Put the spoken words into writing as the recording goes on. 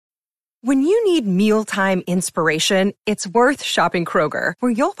When you need mealtime inspiration, it's worth shopping Kroger,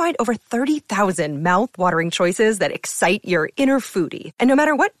 where you'll find over 30,000 mouth-watering choices that excite your inner foodie. And no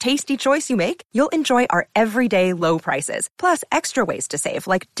matter what tasty choice you make, you'll enjoy our everyday low prices, plus extra ways to save,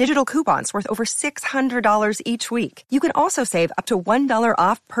 like digital coupons worth over $600 each week. You can also save up to $1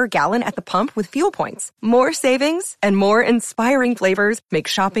 off per gallon at the pump with fuel points. More savings and more inspiring flavors make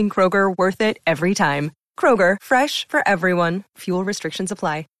shopping Kroger worth it every time. Kroger, fresh for everyone. Fuel restrictions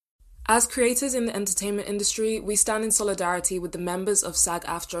apply. As creators in the entertainment industry, we stand in solidarity with the members of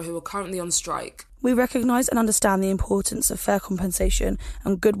SAG-AFTRA who are currently on strike. We recognise and understand the importance of fair compensation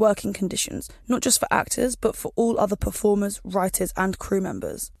and good working conditions, not just for actors, but for all other performers, writers and crew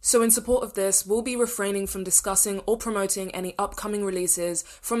members. So in support of this, we'll be refraining from discussing or promoting any upcoming releases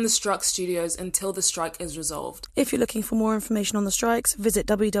from the struck studios until the strike is resolved. If you're looking for more information on the strikes, visit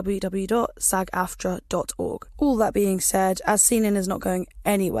www.sagaftra.org. All that being said, as CNN is not going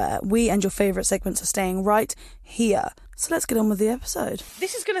anywhere, we and your favourite segments are staying right here. So let's get on with the episode.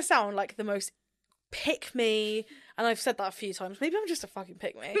 This is going to sound like the most pick me, and I've said that a few times. Maybe I'm just a fucking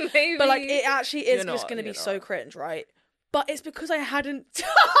pick me. Maybe. But like, it actually is just going to be so cringe, right? But it's because I hadn't.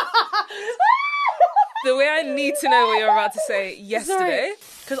 The way I need to know what you're about to say yesterday.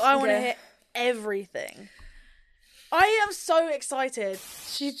 Because I want to hear everything. I am so excited.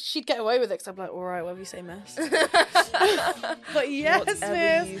 She'd get away with it because I'm like, all right, whatever you say, miss. But yes,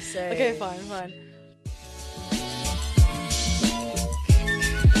 Whatever miss. you say. Okay, fine.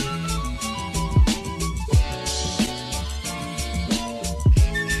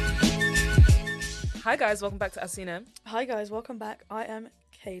 Hi guys, welcome back to As CNN. Hi guys, welcome back. I am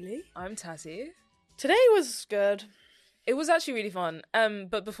Kaylee. I'm Tassie. Today was good. It was actually really fun.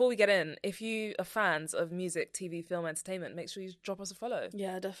 But before we get in, if you are fans of music, TV, film, entertainment, make sure you drop us a follow.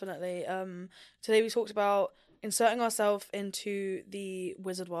 Yeah, definitely. Today we talked about inserting ourselves into the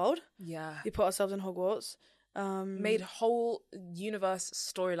wizard world. Yeah. We put ourselves in Hogwarts. Made whole universe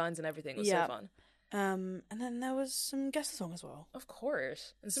storylines and everything. It was so fun. And then there was some guest song as well. Of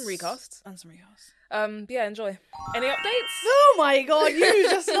course. And some recasts. Yeah, enjoy. Any updates? Oh my god, you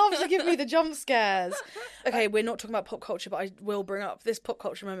just love to give me the jump scares. Okay, we're not talking about pop culture, but I will bring up this pop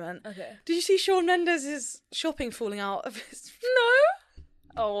culture moment. Okay. Did you see Shawn Mendes' shopping falling out of his... No?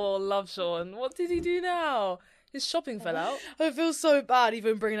 Oh, love Shawn. What did he do now? His shopping fell out. I feel so bad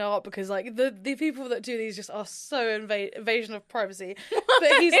even bringing it up because like the people that do these just are so invasion of privacy.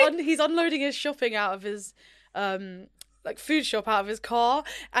 But he's unloading his shopping out of his like food shop out of his car,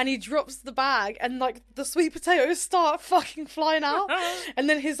 and he drops the bag, and like the sweet potatoes start fucking flying out, and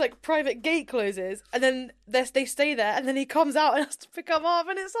then his like private gate closes, and then they stay there, and then he comes out and has to pick them up,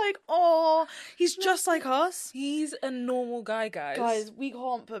 and it's like, oh, he's just like us. He's a normal guy, guys. Guys, we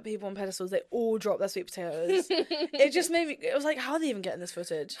can't put people on pedestals. They all drop their sweet potatoes. It just made me. It was like, how are they even getting this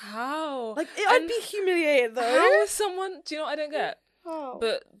footage? How? Like, I'd be humiliated though. How is someone? Do you know what I don't get? How?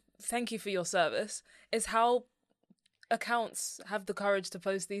 But thank you for your service. Is how accounts have the courage to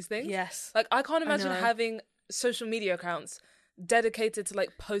post these things. Yes. Like, I can't imagine know. having social media accounts dedicated to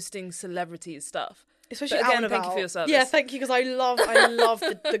like posting celebrities stuff. Especially but out again, and thank you about. for your service. Yeah, thank you, because I love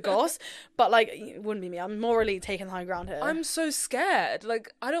the goss, but like, it wouldn't be me. I'm morally taking high ground here. I'm so scared.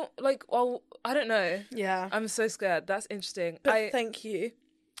 Like, I don't know. Yeah. I'm so scared. That's interesting. But thank you.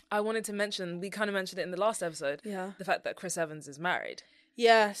 I wanted to mention, we kind of mentioned it in the last episode. Yeah. The fact that Chris Evans is married.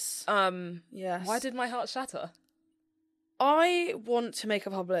 Yes. Yes. Why did my heart shatter? I want to make a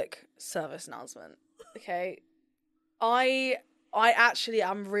public service announcement. Okay. I actually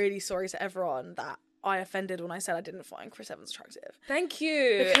am really sorry to everyone that I offended when I said I didn't find Chris Evans attractive. Thank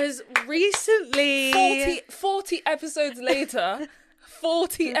you. Because recently... 40 episodes later.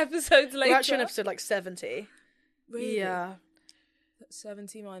 40 episodes later. We're actually on episode like 70. Really? Yeah.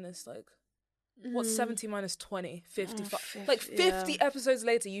 70 minus like... What's 70 minus 20? 55. 50, like 50 episodes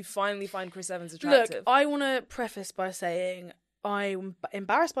later, you finally find Chris Evans attractive. Look, I want to preface by saying I'm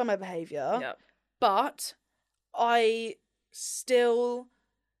embarrassed by my behaviour, Yep. but I still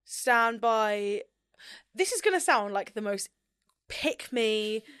stand by... This is going to sound like the most pick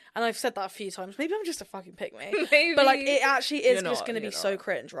me, and I've said that a few times. Maybe I'm just a fucking pick me. Maybe. But like, it actually is You're just not, going to be you're so not.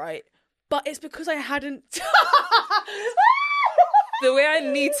 cringe, right? But it's because I hadn't... The way I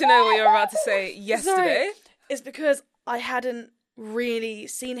need to know what you're about to say yesterday. It's because I hadn't really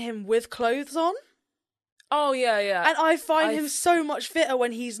seen him with clothes on. Oh, yeah. And I find him so much fitter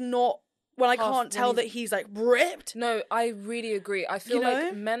when he's not... When I Half- can't tell when that he's like ripped. No, I really agree. I feel You know?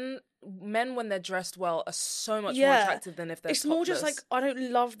 like men when they're dressed well are so much more attractive than if they're It's more just like, topless. I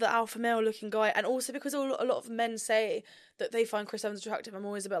don't love the alpha male looking guy. And also because a lot of men say that they find Chris Evans attractive, I'm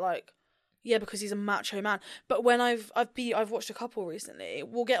always a bit like, Yeah, because he's a macho man. But when I've watched a couple recently.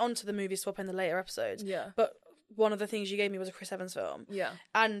 We'll get onto the movie swap in the later episodes. Yeah. But one of the things you gave me was a Chris Evans film. Yeah.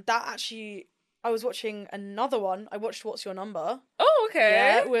 And that actually, I was watching another one. I watched What's Your Number? Oh, okay.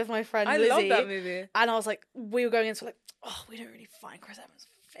 Yeah, with my friend Lizzie. I love that movie. And I was like, we were going into like, oh, we don't really find Chris Evans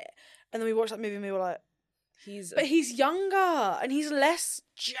fit. And then we watched that movie and we were like, he's younger and he's less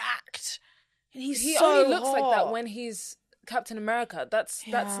jacked. And he only looks hot. like that when he's Captain America. That's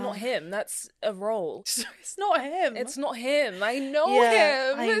not him. That's a role. It's not him. It's not him. I know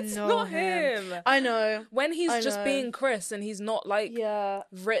him. It's not him. I know. When he's just being Chris and he's not like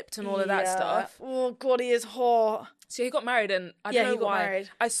ripped and all of that stuff. Oh God, he is hot. So he got married and I don't know why. Married.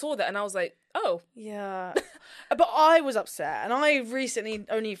 I saw that and I was like, oh. Yeah. But I was upset and I recently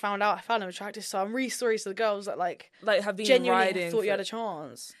only found out I found him attractive, so I'm really sorry to the girls that like have been genuinely riding thought you had a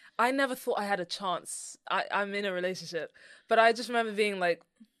chance. I never thought I had a chance. I'm in a relationship. But I just remember being like,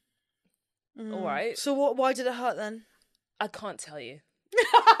 all right. So why did it hurt then? I can't tell you.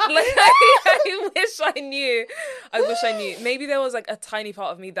 I wish I knew. Maybe there was like a tiny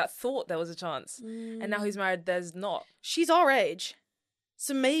part of me that thought there was a chance. And now he's married, there's not. She's our age.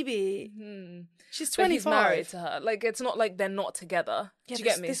 So maybe she's 25. But he's married to her. Like, it's not like they're not together. Yeah, do you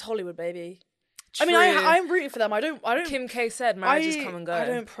get me? This Hollywood baby. True. I mean, I'm rooting for them. I don't. Kim K said marriages come and go. I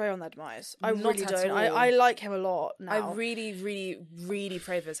don't pray on their demise. I Not really at don't. all. I like him a lot now. I really, really, really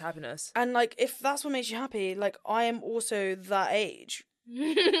pray for his happiness. And like, if that's what makes you happy, like I am also that age.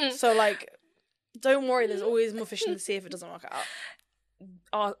 So like, don't worry. There's always more fish in the sea if it doesn't work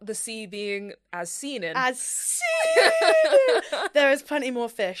out. The sea being as seen in. As seen. There is plenty more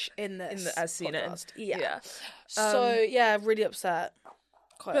fish in this. As seen podcast. in. Yeah. So yeah, really upset.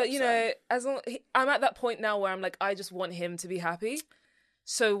 But you know, as long I'm at that point now where I'm like, I just want him to be happy.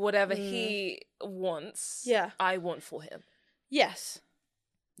 So whatever he wants, I want for him. Yes.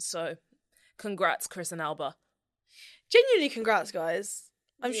 So, congrats, Chris and Alba. Genuinely, congrats, guys.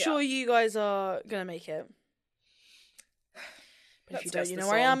 I'm sure you guys are gonna make it. But if you don't, you know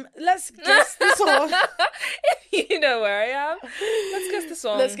where I am. Let's guess the song. If you know where I am, let's guess the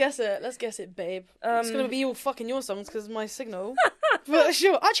song. Let's guess it. Let's guess it, babe. It's gonna be all fucking your songs because my signal. But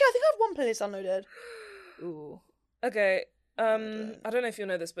sure. Actually, I think I have one playlist downloaded. Ooh. Okay. I don't know if you'll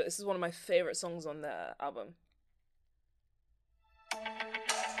know this, but this is one of my favorite songs on their album.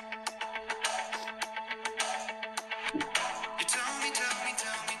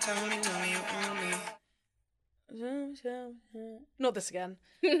 Not this again.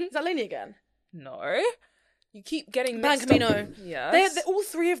 Is that Lainey again? No. You keep getting Ban mixed Camino. up. Yes. They're all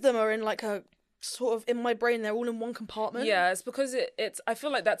three of them are in like a sort of, in my brain, they're all in one compartment. Yeah, it's because it's I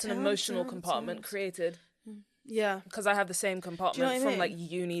feel like that's an emotional compartment created. Yeah. Because I have the same compartment from like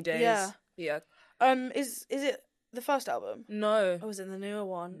uni days. Yeah. Yeah. Is it the first album? No. Oh, is it the newer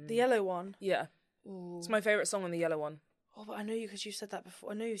one? The yellow one? Yeah. Ooh. It's my favourite song on the yellow one. Oh, but I know you because you said that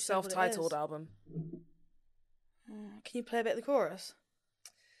before. I know you said Self-titled album. Can you play a bit of the chorus?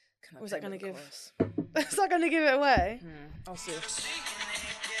 Or is that going to give? Is that going to give it away? I'll see.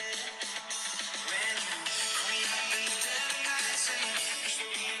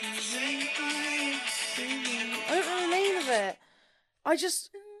 I don't know the name of it. I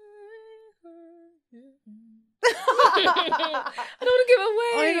just. I don't want to give it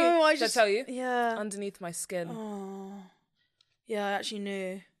away. I know. Should I tell you? Yeah. Underneath My Skin. Oh. Yeah, I actually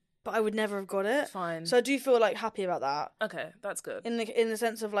knew, but I would never have got it. Fine. So I do feel like happy about that. Okay, that's good. In the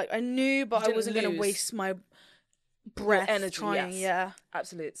sense of like I knew, but I wasn't going to waste my breath energy, trying. yes. Yeah.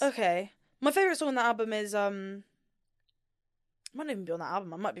 Absolutely. Okay. My favorite song on that album is it might not even be on that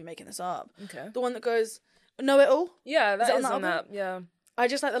album. I might be making this up. Okay. The one that goes Know It All. Yeah, that is on on that that. Yeah. I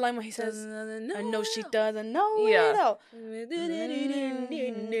just like the line where he says, I know she doesn't know it all.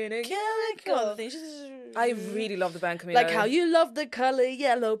 I really love the band Camino. Like how you love the colour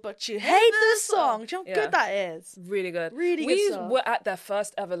yellow, but you hate the song. Do you know how good that is? Really good. Really good We song. were at their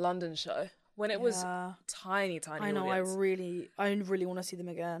first ever London show when it was tiny I know, audience. I really want to see them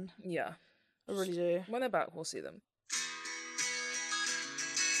again. Yeah. I really do. When they're back, we'll see them.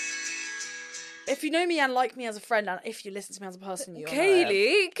 If you know me and like me as a friend, and if you listen to me as a person, you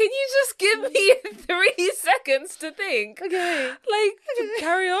Kaylee, can you just give me 3 seconds to think? Okay. Like,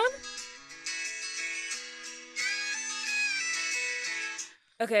 carry on.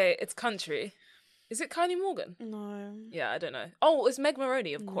 Okay, it's country. Is it Kylie Morgan? No. Yeah, I don't know. Oh, it's Meg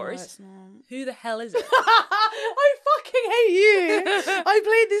Maroney, of course. No, it's not. Who the hell is it? I fucking hate you. I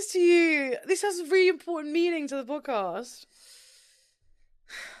played this to you. This has a really important meaning to the podcast.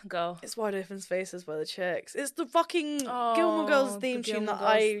 Go. It's Wide Open Spaces by the Chicks. It's the fucking Gilmore Girls theme tune that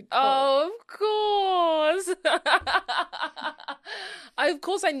I... Oh, of course. Of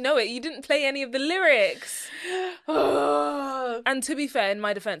course I know it. You didn't play any of the lyrics. And to be fair, in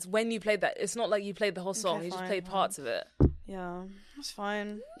my defense, when you played that, it's not like you played the whole song. Okay, you just played parts of it. Yeah, that's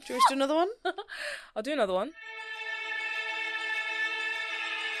fine. Do you wish to do another one? I'll do another one.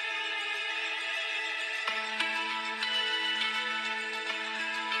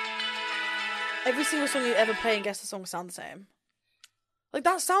 Every single song you ever play and guess the song sound the same. Like,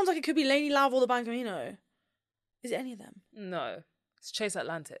 that sounds like it could be Lainey Lav or the Ban Camino. Is it any of them? No. It's Chase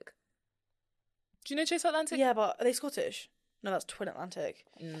Atlantic. Do you know Chase Atlantic? Yeah, but are they Scottish? No, that's Twin Atlantic.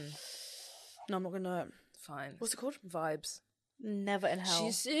 No, I'm not going to know it. Fine. What's it called? Vibes. Never in hell.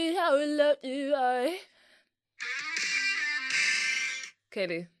 She said how I love you,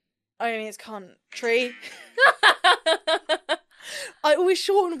 Kaylee. I mean, it's country. I always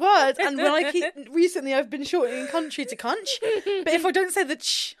shorten words, and when I keep recently, I've been shortening country to cunch. But if I don't say the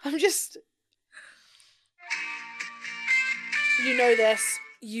ch, I'm just. You know this.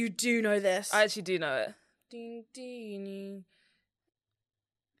 You do know this. I actually do know it. Ding, ding.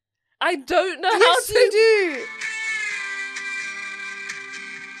 I don't know how to. Yes, you do.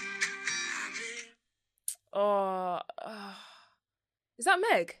 Is that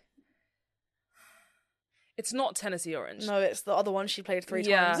Meg? It's not Tennessee Orange. No, it's the other one she played 3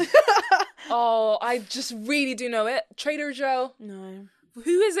 times. Oh, I just really do know it. Trader Joe. No.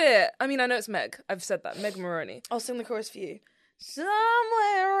 Who is it? I mean, I know it's Meg. I've said that. Meg Maroney. I'll sing the chorus for you.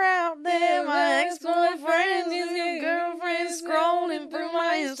 Somewhere out there, my ex-boyfriend is your girlfriend scrolling through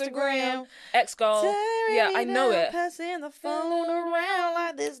my Instagram. Ex-girl. Yeah, I know it. Passing the phone around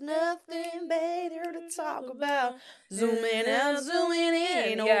like there's nothing better to talk about. Zooming out, zooming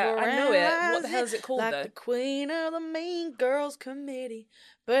in. Yeah, I know it. What the hell is it called, like though? Like the queen of the Mean Girls Committee.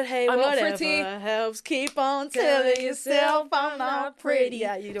 But hey, I'm whatever helps, keep on telling yourself I'm not pretty.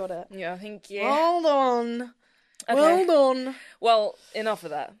 Yeah, you got it. Yeah, thank you. Hold on. Okay. Well done. Well, enough of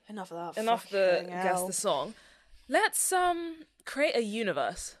that. Enough of that. Enough the guess the song. Let's create a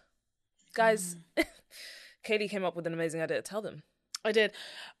universe. Guys, Katie came up with an amazing idea. Tell them. I did.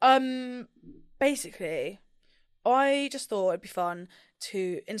 Basically, I just thought it'd be fun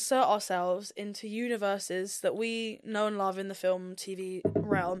to insert ourselves into universes that we know and love in the film, TV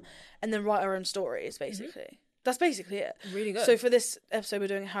realm, and then write our own stories, basically. Mm-hmm. That's basically it. Really good. So for this episode, we're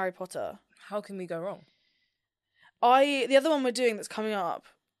doing Harry Potter. How can we go wrong? The other one we're doing that's coming up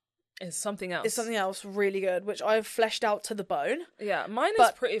is something else. It's something else really good, which I've fleshed out to the bone. Yeah, mine is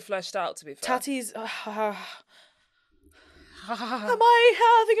pretty fleshed out, to be fair. Tattie's... Am I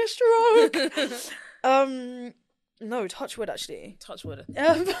having a stroke? No, touch wood, actually. Touch wood.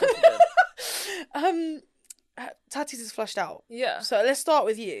 Tattie's is fleshed out. Yeah. So let's start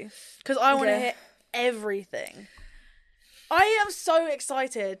with you, because I want to hear everything. I am so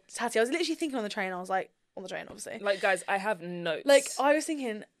excited, Tattie. I was literally thinking on the train, on the train, obviously. Like, guys, I have notes. Like, I was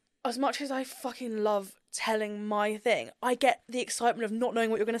thinking, as much as I fucking love telling my thing, I get the excitement of not knowing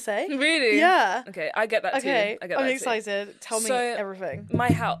what you're going to say. Really? Yeah. Okay, I get that too. Okay, I get I'm that excited. Too. Tell me everything.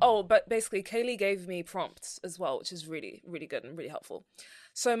 My house. Oh, but basically, Kaylee gave me prompts as well, which is really, really good and really helpful.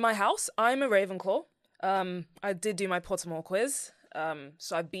 So my house, I'm a Ravenclaw. I did do my Pottermore quiz.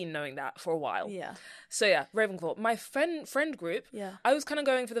 So I've been knowing that for a while. Yeah. So yeah, Ravenclaw. My friend group, I was kind of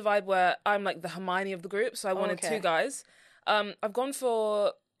going for the vibe where I'm like the Hermione of the group, so I wanted 2 guys. I've gone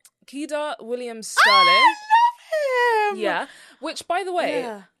for Keida Williams Sterling. I love him! Yeah. Which, by the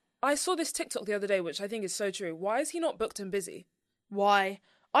way, I saw this TikTok the other day, which I think is so true. Why is he not booked and busy? Why?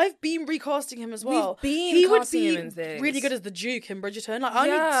 I've been recasting him as well. He would be really good as the Duke in Bridgerton. Like, I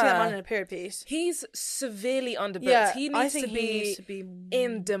need to see that man in a period piece. He's severely underbooked. Yeah, he needs to be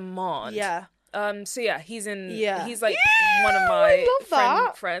in demand. Yeah. So yeah, he's in. Yeah. He's like one of my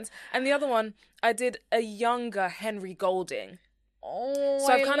friends. And the other one, I did a younger Henry Golding. Oh,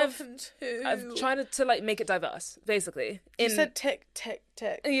 so I've tried to like make it diverse, basically. You said tick.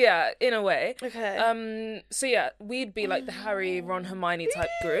 Yeah, in a way. Okay. So yeah, we'd be like the Harry, Ron, Hermione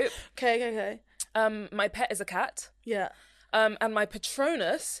type group. Okay. My pet is a cat. Yeah. And my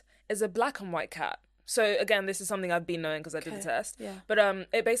Patronus is a black and white cat. So again, this is something I've been knowing because I did the test. Yeah. But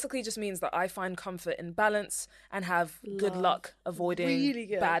it basically just means that I find comfort in balance and have good luck avoiding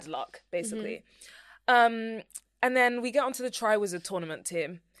bad luck, basically. Mm-hmm. And then we get onto the Triwizard Tournament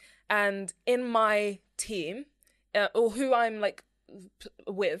team. And in my team, or who I'm like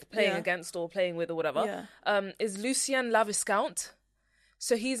playing against or playing with or whatever, is Lucien Laviscount.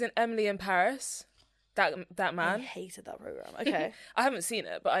 So he's in Emily in Paris. That man. I hated that program. Okay. I haven't seen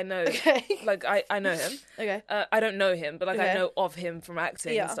it, but I know. Like I know him. Okay. I don't know him, but like I know of him from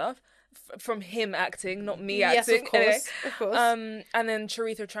acting and stuff. from him acting, not me Yes, acting. of course. Anyway. Of course. And then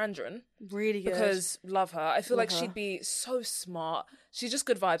Charitha Chandran. Really good. Because love her. I feel Love like her. she'd be so smart. She's just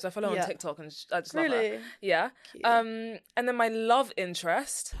good vibes. I follow her Yeah. on TikTok and I just love her. Really? Yeah. Cute. And then my love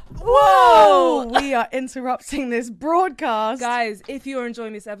interest. Whoa! We are interrupting this broadcast. Guys, if you're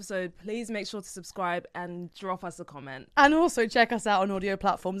enjoying this episode, please make sure to subscribe and drop us a comment. And also check us out on audio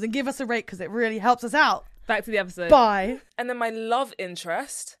platforms and give us a rate because it really helps us out. Back to the episode. Bye. And then my love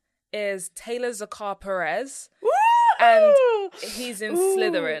interest is Taylor Zakar Perez. Woo! And he's in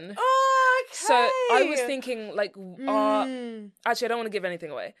Slytherin. Oh, okay. So I was thinking, like, actually, I don't want to give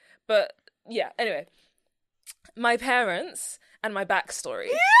anything away. But yeah, anyway. My parents and my backstory.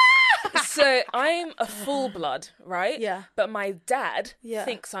 So I'm a full blood, right? Yeah. But my dad Yeah.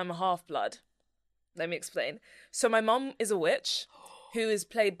 thinks I'm a half blood. Let me explain. So my mum is a witch who is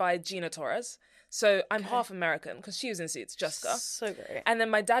played by Gina Torres. So I'm half American because she was in Suits, Jessica. So great. And then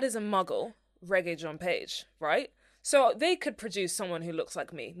my dad is a muggle, Reggae John Page, right? So they could produce someone who looks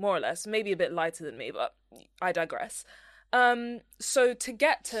like me, more or less, maybe a bit lighter than me, but I digress. So to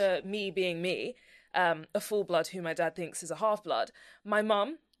get to me being me, a full blood who my dad thinks is a half blood, my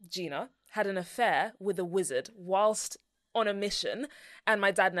mum, Gina, had an affair with a wizard whilst on a mission, and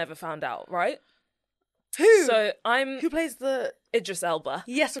my dad never found out, right? Who? So I'm Who plays the... Idris Elba.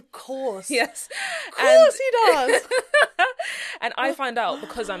 Yes, of course. Yes. Of course he does. And I find out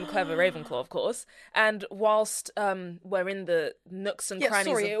because I'm clever Ravenclaw, of course. And whilst we're in the nooks and Yeah, crannies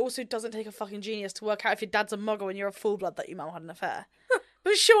sorry, of... it also doesn't take a fucking genius to work out if your dad's a muggle and you're a full blood that your mum had an affair.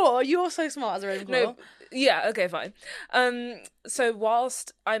 But sure, you're so smart as a Ravenclaw. No, yeah, okay, fine. So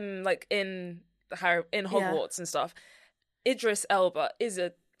whilst I'm like in Hogwarts and stuff, Idris Elba is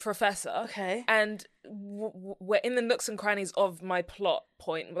a professor. Okay. And we're in the nooks and crannies of my plot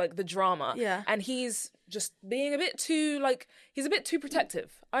point, like the drama. Yeah. And he's just being a bit too, like, he's a bit too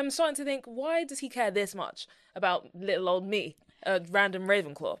protective. I'm starting to think, why does he care this much about little old me, a random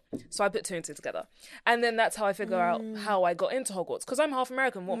Ravenclaw? So I put two and two together. And then that's how I figure out how I got into Hogwarts. Because I'm half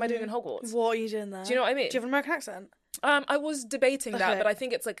American. What am I doing in Hogwarts? What are you doing there? Do you know what I mean? Do you have an American accent? I was debating that, Okay. but I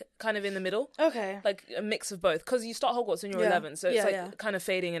think it's like kind of in the middle. Okay. Like a mix of both. Because you start Hogwarts when you're 11, so it's kind of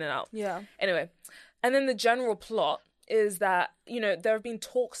fading in and out. Yeah. Anyway, and then the general plot is that, you know, there have been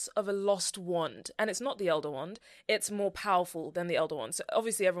talks of a lost wand, and it's not the Elder Wand. It's more powerful than the Elder Wand. So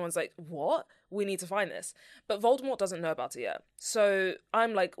obviously everyone's like, what? We need to find this. But Voldemort doesn't know about it yet. So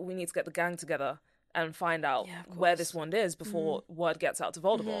I'm like, we need to get the gang together and find out where this wand is before word gets out to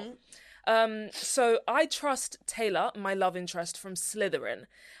Voldemort. So I trust Taylor, my love interest from Slytherin.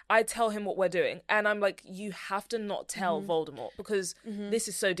 I tell him what we're doing, and I'm like, you have to not tell Voldemort because this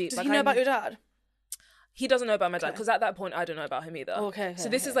is so deep. Does like, he know about your dad? He doesn't know about my dad because at that point I don't know about him either. Okay. So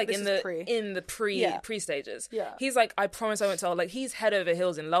this is like This in is the pre stages. Yeah. He's like, I promise I won't tell. Like, he's head over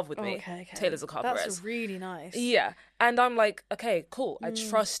heels in love with me. Okay. Taylor's a car That's Perez. really nice. Yeah. And I'm like, okay, cool. I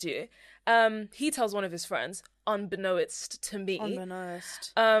trust you. He tells one of his friends, unbeknownst to me.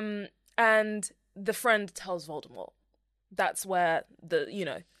 Unbeknownst. And the friend tells Voldemort. That's where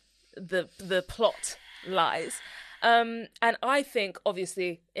the plot lies. And I think,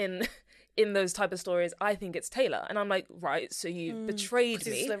 obviously, in those type of stories, I think it's Taylor. And I'm like, right, so you betrayed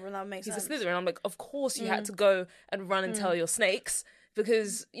me. He's a Slytherin, that makes sense. He's a Slytherin. I'm like, of course you had to go and run and tell your snakes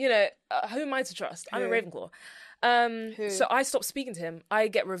because, you know, who am I to trust? I'm a Ravenclaw. So I stopped speaking to him. I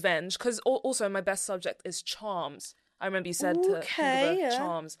get revenge because also my best subject is charms. I remember you said to think of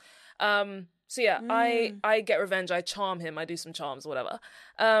charms. So yeah, I get revenge. I charm him. I do some charms, whatever.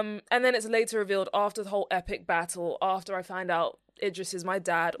 And then it's later revealed after the whole epic battle, after I find out Idris is my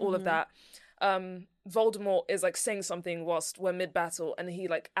dad, all of that. Voldemort is like saying something whilst we're mid-battle, and he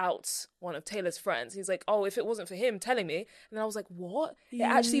like outs one of Taylor's friends. He's like, oh, if it wasn't for him telling me. And then I was like, what? It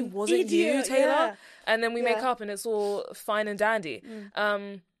actually wasn't you, Taylor? Yeah. And then we make up and it's all fine and dandy.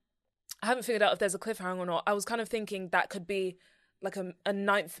 I haven't figured out if there's a cliffhanger or not. I was kind of thinking that could be like a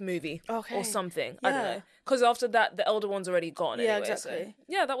ninth movie or something. I don't know. Because after that, the Elder Wand's already gone anyway. Exactly. So,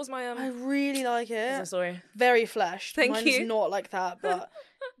 yeah, that was my I really like it. story. Very fleshed. Thank Mine's you. not like that, but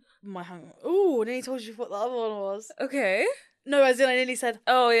my hang. Ooh, I nearly told you what the other one was. Okay. No, as in I nearly said.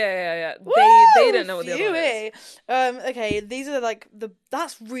 Oh yeah. Woo! They don't know what the other one is. Okay, these are like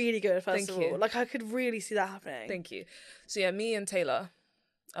that's really good. First Thank of you. all, like I could really see that happening. Thank you. So yeah, me and Taylor.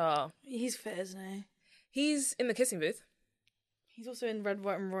 He's fit, isn't he? He's in the kissing booth. He's also in Red,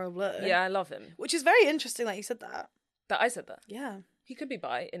 White, and Royal Blue. Yeah, I love him. Which is very interesting that you said that. That I said that. Yeah. He could be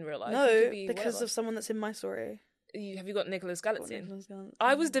bi in real life. He No, could be because whatever. of someone that's in my story. Have you got Nicholas Gallatin? Nicholas Gallatin.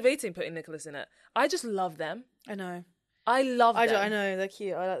 I was debating putting Nicholas in it. I just love them. I know. I love them. I know, they're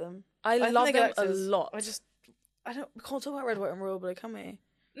cute. I like them. I think love they're good them a actors. lot. We can't talk about Red, White, and Royal Blue, can we?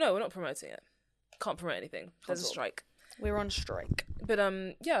 No, we're not promoting it. Can't promote anything. There's a strike. We're on strike. But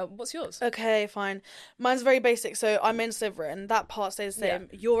yeah, what's yours? Okay, fine. Mine's very basic. So I'm in Slytherin. That part stays the same.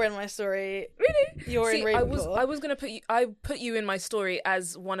 You're in my story. Really? You're in Ravenclaw. I was gonna put you in my story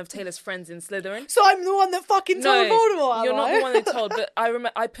as one of Taylor's friends in Slytherin. So I'm the one that fucking told Voldemort. You're not the one that told. But I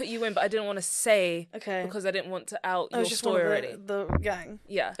remember I put you in, but I didn't want to say because I didn't want to out your story already. The gang.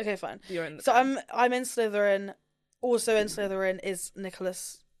 Yeah. Okay, fine. You're in. So I'm in Slytherin. Also in Slytherin is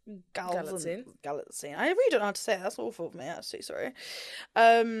Nicholas Galitzine. I really don't know how to say it. That's awful of me, actually. Sorry.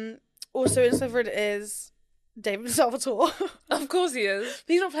 Also in Slytherin is Damon Salvatore. Of course he is.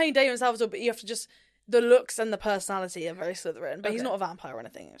 He's not playing Damon Salvatore, but you have to just the looks and the personality are very Slytherin. But he's not a vampire or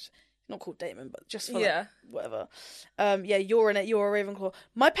anything. He's not called Damon, but just for whatever. You're in it. You're a Ravenclaw.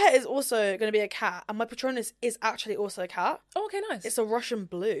 My pet is also going to be a cat, and my Patronus is actually also a cat. Oh, okay, nice. It's a Russian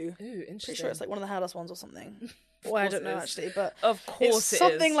blue. Ooh, interesting. Pretty sure it's like one of the hairless ones or something. Well, I don't know actually, but of course it's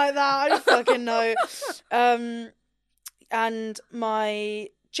something like that. I don't fucking know. And my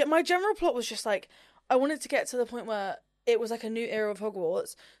general plot was just like I wanted to get to the point where it was like a new era of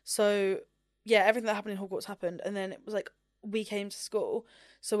Hogwarts. So yeah, everything that happened in Hogwarts happened, and then it was like we came to school,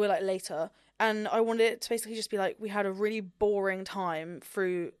 so we're like later, and I wanted it to basically just be like we had a really boring time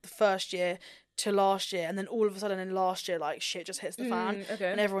through the first year to last year, and then all of a sudden in last year like shit just hits the fan,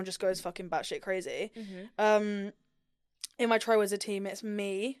 and everyone just goes fucking batshit crazy. In my Triwizard team, it's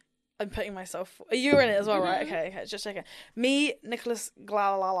me. I'm putting myself. You're in it as well, right? Okay, just checking. Me, Nicholas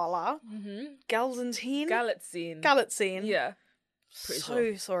Galitzine. Yeah.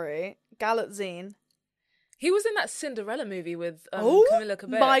 Sorry, Galitzine. He was in that Cinderella movie with Camilla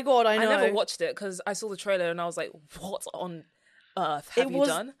Cabello. My God, I know. I never watched it because I saw the trailer and I was like, what on earth have you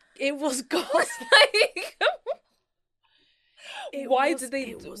done? It was God. Why do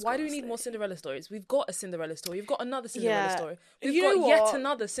we need more Cinderella stories? We've got a Cinderella story. We've got another Cinderella story. We've got yet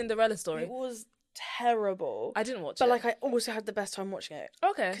another Cinderella story. It was terrible. I didn't watch it. But like I also had the best time watching it.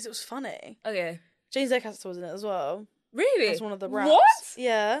 Okay. Because it was funny. Okay. James Acaster was in it as well. Really? As one of the rats. What?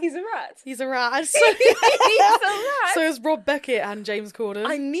 Yeah. He's a rat. He's a rat. So, He's a rat. So is Rob Beckett and James Corden.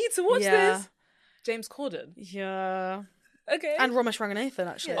 I need to watch this. James Corden. Yeah. Okay. And Ramesh Ranganathan,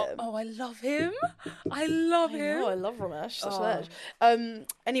 actually. Oh, I love him. I love him. I love Ramesh. Such a ledge.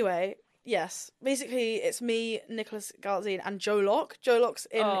 Anyway, yes. Basically, it's me, Nicholas Galitzine, and Joe Locke. Joe Locke's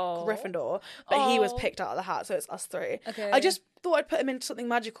in Gryffindor, but he was picked out of the hat, so it's us three. Okay. I just thought I'd put him into something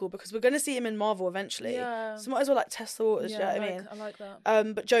magical because we're going to see him in Marvel eventually. Yeah. So might as well like test the waters, you know what I mean? I like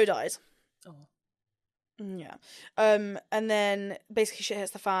that. But Joe dies. Oh. Yeah. And then basically shit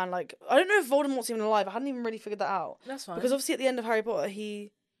hits the fan. Like, I don't know if Voldemort's even alive. I hadn't even really figured that out. That's fine. Because obviously at the end of Harry Potter,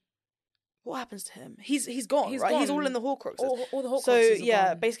 what happens to him? He's gone, right? He's all in the Horcruxes. All the Horcruxes So are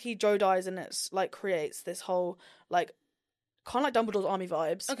gone. basically Joe dies, and it's like creates this whole like kind of like Dumbledore's army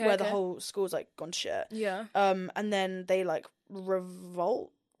vibes, where the whole school's like gone to shit. Yeah. And then they like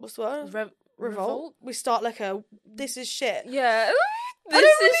revolt. What's the word? Revolt. We start like this is shit. Yeah. I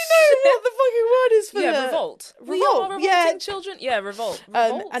don't really know what the fucking word is for that. Revolt. We are revolting children. Yeah, revolt.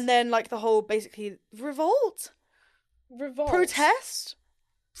 And then like the whole basically revolt. Protest.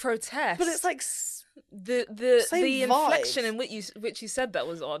 But it's like the inflection in which you said that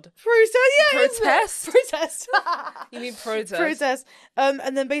was odd. Protest. You mean protest? Protest.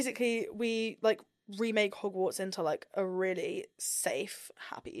 And then basically we like remake Hogwarts into like a really safe,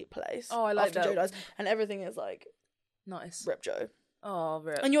 happy place. Oh, I like after that. Joe dies, and everything is like nice. Rip Joe. Oh,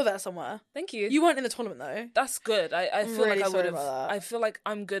 rip. And you're there somewhere. Thank you. You weren't in the tournament though. That's good. I feel really like I would have. about that. I feel like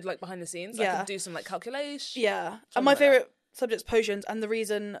I'm good like behind the scenes. I could do some like calculation. Yeah. And my favourite subject's potions, and the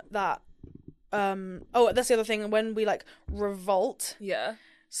reason that that's the other thing, when we like revolt,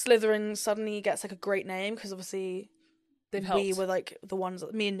 Slytherin suddenly gets like a great name because obviously we were like the ones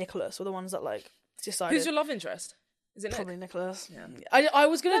that, me and Nicholas were the ones that like decided. Who's your love interest? Is it probably Nick? Nicholas? Yeah. I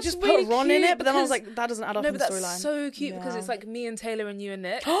was gonna just put Ron in it, but then I was like, that doesn't add up in the storyline. No, but that's so cute because it's like me and Taylor and you and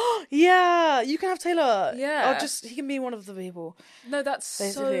Nick. Yeah, you can have Taylor. Yeah, he can be one of the people. No, that's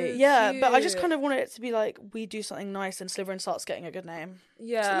basically so cute. But I just kind of wanted it to be like we do something nice and Slytherin starts getting a good name.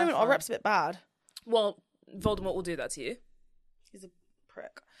 Yeah, at the moment our rep's a bit bad. Well, Voldemort will do that to you. He's a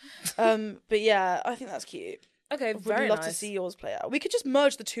prick. But yeah, I think that's cute. Okay, very nice. Would love to see yours play out. We could just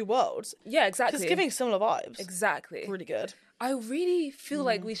merge the two worlds. Yeah, exactly. It's giving similar vibes. Exactly. Really good. I really feel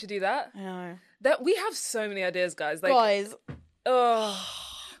like we should do that. I know. That we have so many ideas, guys. Like,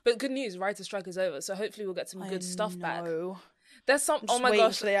 but good news, writer strike is over, so hopefully we'll get some good stuff back. There's some. Oh my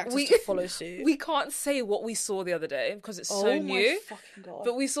gosh, for the actors to follow suit. We can't say what we saw the other day because it's so new. My fucking God.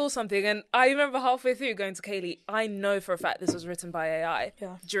 But we saw something, and I remember halfway through going to Kaylee. I know for a fact this was written by AI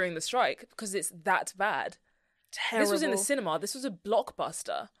during the strike because it's that bad. Terrible. This was in the cinema. This was a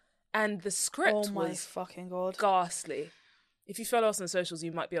blockbuster. And the script Oh my was fucking god. ghastly. If you follow us on the socials,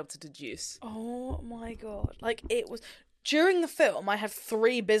 you might be able to deduce. Oh my god. Like, it was... During the film, I had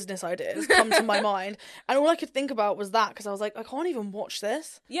 3 business ideas come to my mind, and all I could think about was that, because I was like, I can't even watch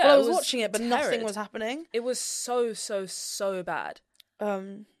this. Yeah, well, I it was was watching it, but nothing terrible. was happening. It was so bad.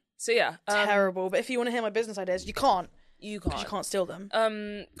 So yeah. Terrible. But if you want to hear my business ideas, you can't. You Because can't. you can't steal them.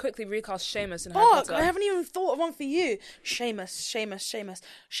 Quickly recast Seamus in Harry Fuck, Potter. I haven't even thought of one for you. Seamus.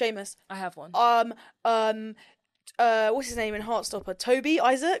 I have one. What's his name in Heartstopper? Toby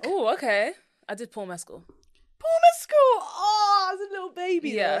Isaac? Oh, okay. I did Paul Mescal. Paul Mescal! Oh, as a little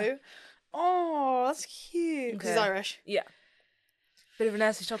baby, Yeah. though. Oh, that's cute. 'Cause he's Okay. Irish. Yeah. Bit of a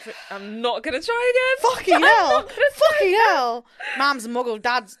nasty shock for... I'm not going to try again. Fucking hell! Fucking hell! Mam's a muggle,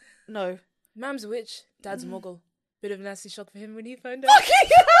 dad's... No. Mam's a witch. Dad's a muggle. Bit of a nasty shock for him when he found out. Fucking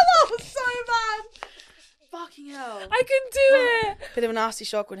hell! That was so bad! Fucking hell. I can do it. Bit of a nasty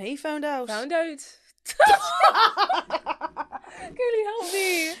shock when he found out. Found out. Kaylee, help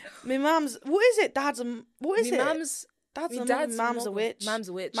me. My mum's... What is it? Dad's a... What is Me it? Mum's... Dad's me a dad's Mum's a muggle. witch. Mum's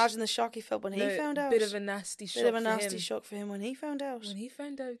a witch. Imagine the shock he felt when he No, found out. Bit of a nasty shock Bit of a for nasty him. shock for him when he found out. When he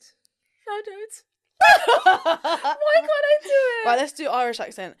found out. Found out. Why can't I do it? Right, let's do Irish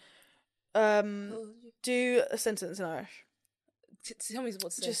accent. Do a sentence in Irish. Tell me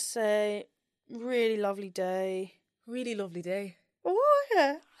what to say. Just say, really lovely day. Really lovely day. Oh,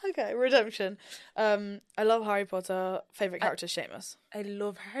 yeah. Okay, redemption. I love Harry Potter. Favourite character, Seamus. I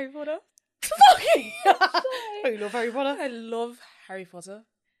love Harry Potter. Fucking Oh, you love Harry Potter? I love Harry Potter.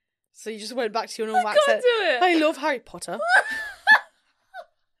 So you just went back to your normal I can't accent. do it. I love Harry Potter.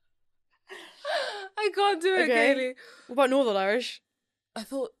 I can't do it, Okay. Kaylee. What about Northern Irish? I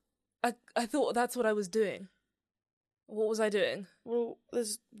thought that's what I was doing. What was I doing? Well,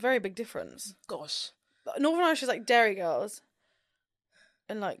 there's very big difference. Gosh. Northern Irish is like Dairy Girls.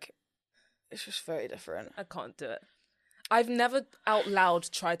 And like, it's just very different. I can't do it. I've never out loud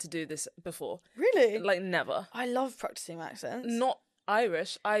tried to do this before. Really? Like, never. I love practicing my accents. Not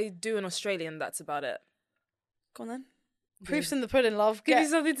Irish. I do an Australian, that's about it. Go on then. Proof's in the pudding, love. Give me Get-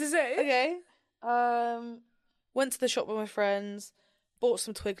 something to say. Okay. Went to the shop with my friends, bought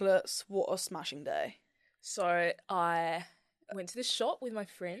some Twiglets. What a smashing day. So I went to the shop with my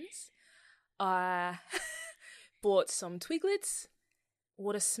friends. I bought some Twiglets.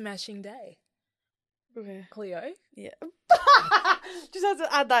 What a smashing day. Okay. Cleo? Yeah. Just had to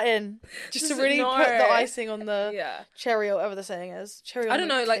add that in. Just to really No. put the icing on the Yeah. cherry or whatever the saying is. Cherry on I don't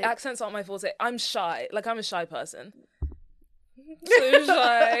the know, like cake. accents aren't my forte. I'm shy. Like, I'm a shy person. So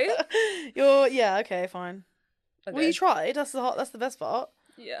shy. Yeah, okay, fine. Okay. Well, you tried. That's the best part.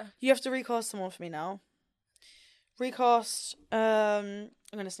 Yeah. You have to recast someone for me now. Recast. I'm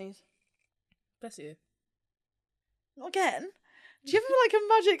gonna sneeze. Bless you. Not again. Do you have like a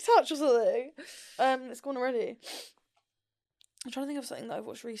magic touch or something? It's gone already. I'm trying to think of something that I've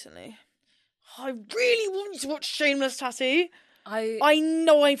watched recently. I really want to watch Shameless, Tatty. I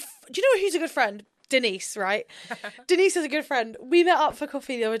know do you know who's a good friend? Denise, right? Denise is a good friend. We met up for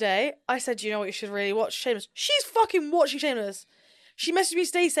coffee the other day. I said, do you know what you should really watch? Shameless. She's fucking watching Shameless. She messaged me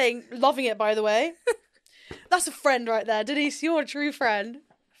today saying, loving it, by the way. That's a friend right there. Denise, you're a true friend.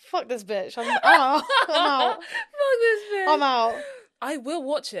 Fuck this bitch. I'm out. Fuck this bitch. I'm out. I will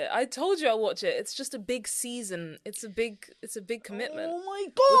watch it. I told you I'll watch it. It's just a big season. It's a big commitment. Oh my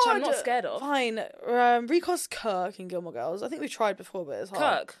god. Which I'm not scared of. Fine. Recast Kirk in Gilmore Girls. I think we've tried before, but it's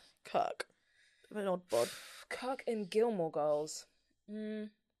hard. Kirk. An odd bod. Kirk in Gilmore Girls. Who's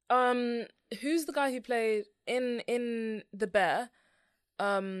the guy who played in The Bear?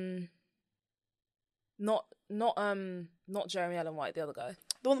 Not Jeremy Allen White, the other guy.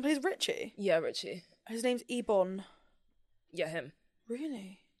 The one that plays Richie? Yeah, Richie. His name's Ebon. Yeah, him.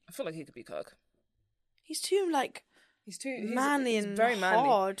 Really? I feel like he could be Kirk. He's too, like, He's manly he's and very manly.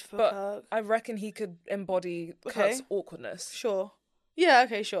 hard for But Kirk. I reckon he could embody Okay. Kirk's awkwardness. Sure. Yeah,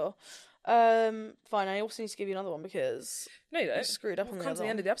 okay, sure. Fine, I also need to give you another one because No, you I don't. screwed up on We've the come to other the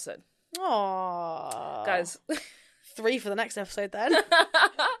end of the episode. Aww. Guys, 3 for the next episode then.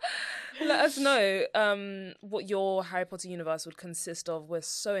 let us know what your Harry Potter universe would consist of. We're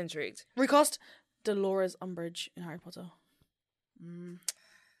so intrigued. Recast Dolores Umbridge in Harry Potter.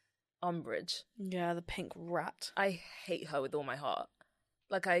 Umbridge. Yeah, the pink rat. I hate her with all my heart.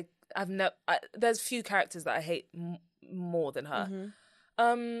 Like, I've never... There's few characters that I hate more than her.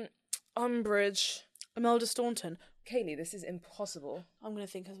 Umbridge. Imelda Staunton. Kaylee, this is impossible. I'm going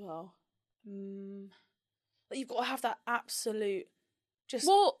to think as well. Like, you've got to have that absolute just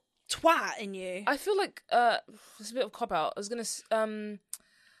twat in you. I feel like it's a bit of a cop-out. I was going to...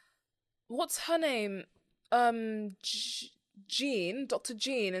 what's her name? Jean, Dr.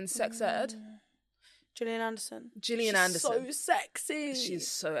 Jean in Sex Ed. Gillian Anderson. Gillian Anderson. So sexy. She's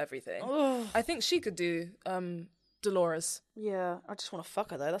so everything. Ugh. I think she could do Dolores. Yeah, I just want to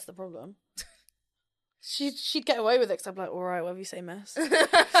fuck her though. That's the problem. She'd get away with it because I'd be like, all right, whatever you say, miss.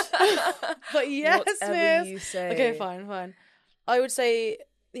 But yes, Whatever miss. you say. Okay, fine. I would say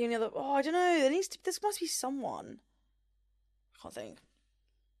the only other. Oh, I don't know. There must be someone. I can't think.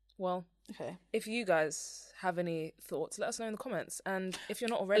 Well, okay. If you guys have any thoughts, let us know in the comments. And if you're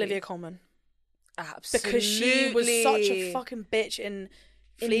not already, Olivia Colman. Absolutely, because she was such a fucking bitch in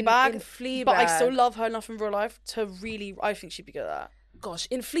Fleabag. In Fleabag, but I still love her enough in real life to really. I think she'd be good at that. Gosh,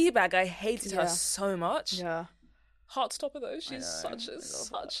 in Fleabag, I hated her so much. Yeah. Heartstopper though, she's such a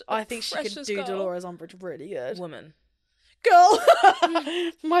I think she could do girl. Dolores Umbridge really good. Woman. Girl.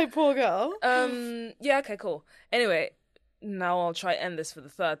 My poor girl. Yeah, okay, cool. Anyway, now I'll try to end this for the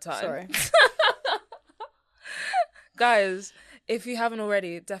third time. Sorry. Guys, if you haven't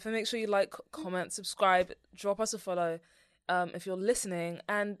already, definitely make sure you like, comment, subscribe, drop us a follow if you're listening,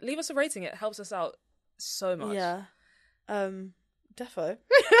 and leave us a rating. It helps us out so much. Yeah. Defo.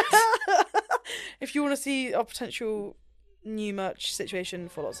 If you want to see our potential new merch situation,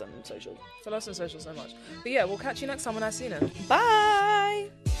 follow us on social. Follow us on social so much. But yeah, we'll catch you next time when I see them. Bye.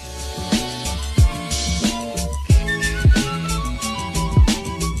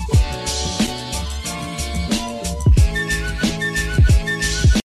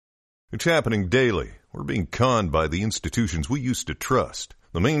 It's happening daily. We're being conned by the institutions we used to trust.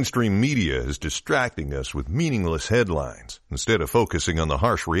 The mainstream media is distracting us with meaningless headlines instead of focusing on the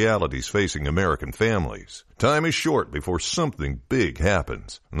harsh realities facing American families. Time is short before something big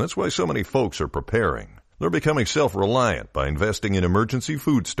happens, and that's why so many folks are preparing. They're becoming self-reliant by investing in emergency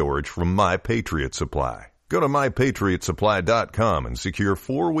food storage from My Patriot Supply. Go to MyPatriotSupply.com and secure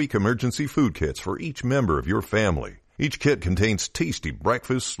 4-week emergency food kits for each member of your family. Each kit contains tasty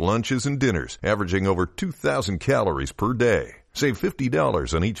breakfasts, lunches, and dinners, averaging over 2,000 calories per day. Save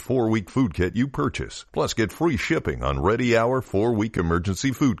 $50 on each 4-week food kit you purchase. Plus, get free shipping on Ready Hour 4-week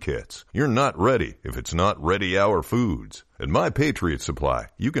emergency food kits. You're not ready if it's not Ready Hour foods. At My Patriot Supply,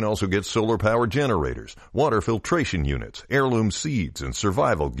 you can also get solar power generators, water filtration units, heirloom seeds, and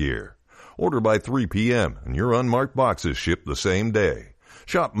survival gear. Order by 3 p.m. and your unmarked boxes ship the same day.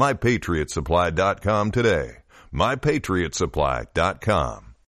 Shop MyPatriotSupply.com today. MyPatriotSupply.com.